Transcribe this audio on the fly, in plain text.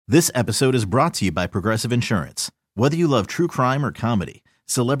This episode is brought to you by Progressive Insurance. Whether you love true crime or comedy,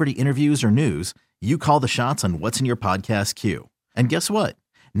 celebrity interviews or news, you call the shots on what's in your podcast queue. And guess what?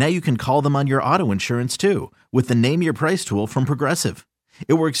 Now you can call them on your auto insurance too with the Name Your Price tool from Progressive.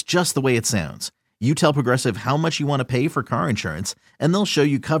 It works just the way it sounds. You tell Progressive how much you want to pay for car insurance, and they'll show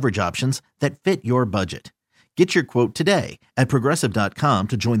you coverage options that fit your budget. Get your quote today at Progressive.com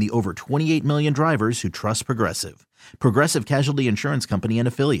to join the over 28 million drivers who trust Progressive. Progressive Casualty Insurance Company and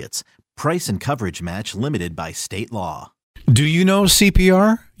Affiliates. Price and coverage match limited by state law. Do you know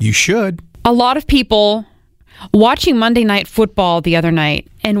CPR? You should. A lot of people watching Monday Night Football the other night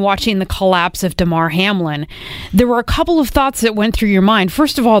and watching the collapse of Damar Hamlin, there were a couple of thoughts that went through your mind.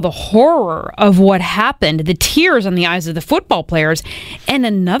 First of all, the horror of what happened, the tears in the eyes of the football players. And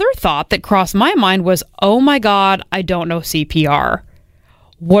another thought that crossed my mind was, oh my God, I don't know CPR.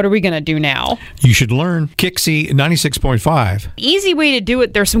 What are we going to do now? You should learn. Kixie 96.5. Easy way to do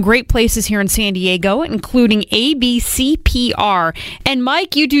it. There's some great places here in San Diego, including ABCPR. And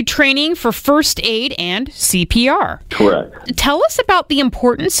Mike, you do training for first aid and CPR. Correct. Tell us about the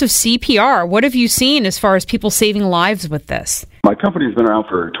importance of CPR. What have you seen as far as people saving lives with this? My company's been around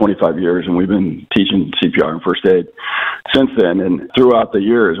for 25 years, and we've been teaching CPR and first aid since then. And throughout the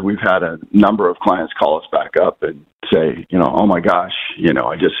years, we've had a number of clients call us back up and say, oh my gosh,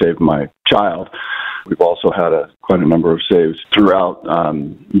 I just saved my child. We've also had quite a number of saves throughout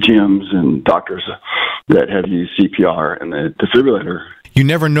gyms and doctors that have used CPR and the defibrillator. You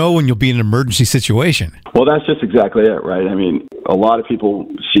never know when you'll be in an emergency situation. Well, that's just exactly it, right? I mean, a lot of people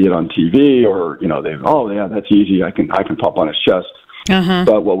see it on TV or, that's easy. I can pop on his chest. Uh-huh.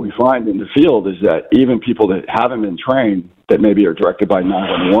 But what we find in the field is that even people that haven't been trained, that maybe are directed by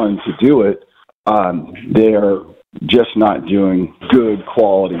 911 to do it, they are just not doing good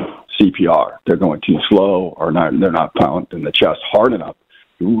quality CPR. They're going too slow or they're not pounding the chest hard enough.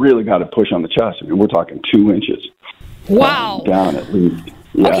 You really got to push on the chest. I mean, we're talking 2 inches. Wow. Down at least.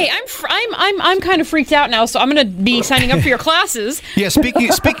 Yeah. Okay, I'm kind of freaked out now, so I'm going to be signing up for your classes. Yeah, speaking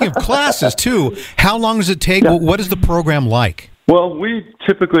of classes too, how long does it take? Yeah. What is the program like? Well, we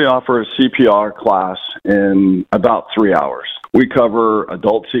typically offer a CPR class in about 3 hours. We cover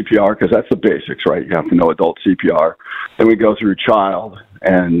adult CPR because that's the basics, right? You have to know adult CPR. Then we go through child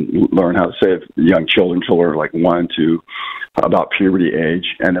and learn how to save young children till they're like 1 to about puberty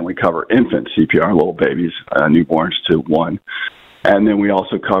age. And then we cover infant CPR, little babies, newborns to 1. And then we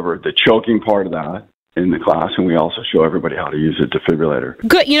also cover the choking part of that in the class, and we also show everybody how to use a defibrillator.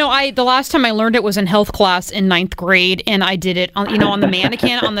 Good. The last time I learned it was in health class in 9th grade, and I did it on the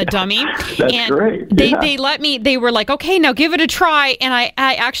mannequin, on the dummy. That's and great. They were like, okay, now give it a try. And I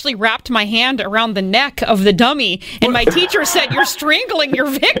actually wrapped my hand around the neck of the dummy, and my teacher said, you're strangling your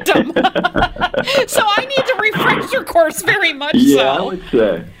victim. So I need to refresh your course very much I would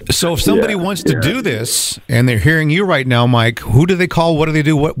say. So if somebody wants to do this, and they're hearing you right now, Mike, who do they call? What do they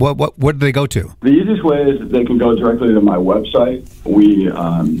do? What do they go to? The easiest way is they can go directly to my website. We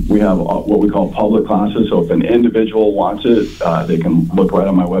have what we call public classes. So if an individual wants it, they can look right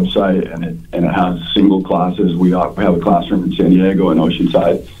on my website, and it has single classes. We have a classroom in San Diego and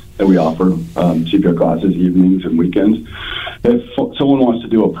Oceanside that we offer CPR classes evenings and weekends. If someone wants to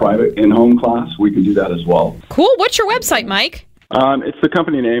do a private in-home class, we can do that as well. Cool. What's your website, Mike? It's the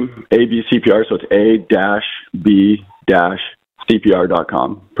company name, ABCPR, so it's A-B-CPR.com.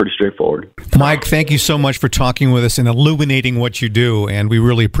 Pretty straightforward. Mike, thank you so much for talking with us and illuminating what you do, and we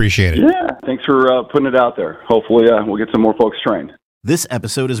really appreciate it. Yeah, thanks for putting it out there. Hopefully we'll get some more folks trained. This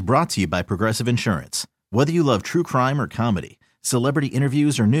episode is brought to you by Progressive Insurance. Whether you love true crime or comedy, celebrity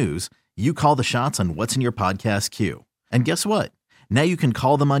interviews or news, you call the shots on what's in your podcast queue. And guess what? Now you can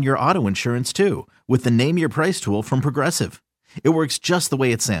call them on your auto insurance too with the Name Your Price tool from Progressive. It works just the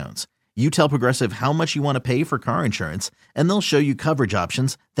way it sounds. You tell Progressive how much you want to pay for car insurance, and they'll show you coverage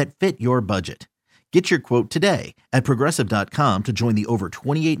options that fit your budget. Get your quote today at Progressive.com to join the over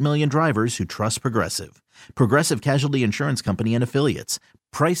 28 million drivers who trust Progressive. Progressive Casualty Insurance Company and Affiliates.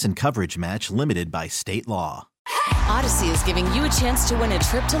 Price and coverage match limited by state law. Odyssey is giving you a chance to win a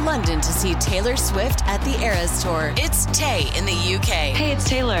trip to London to see Taylor Swift at the Eras Tour. It's Tay in the UK. Hey, it's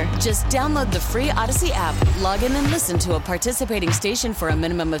Taylor. Just download the free Odyssey app, log in and listen to a participating station for a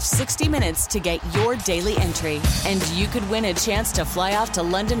minimum of 60 minutes to get your daily entry. And you could win a chance to fly off to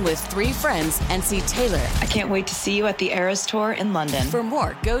London with 3 friends and see Taylor. I can't wait to see you at the Eras Tour in London. For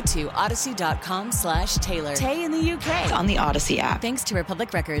more, go to odyssey.com/Taylor. Tay in the UK. It's on the Odyssey app. Thanks to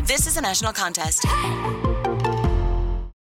Republic Records. This is a national contest.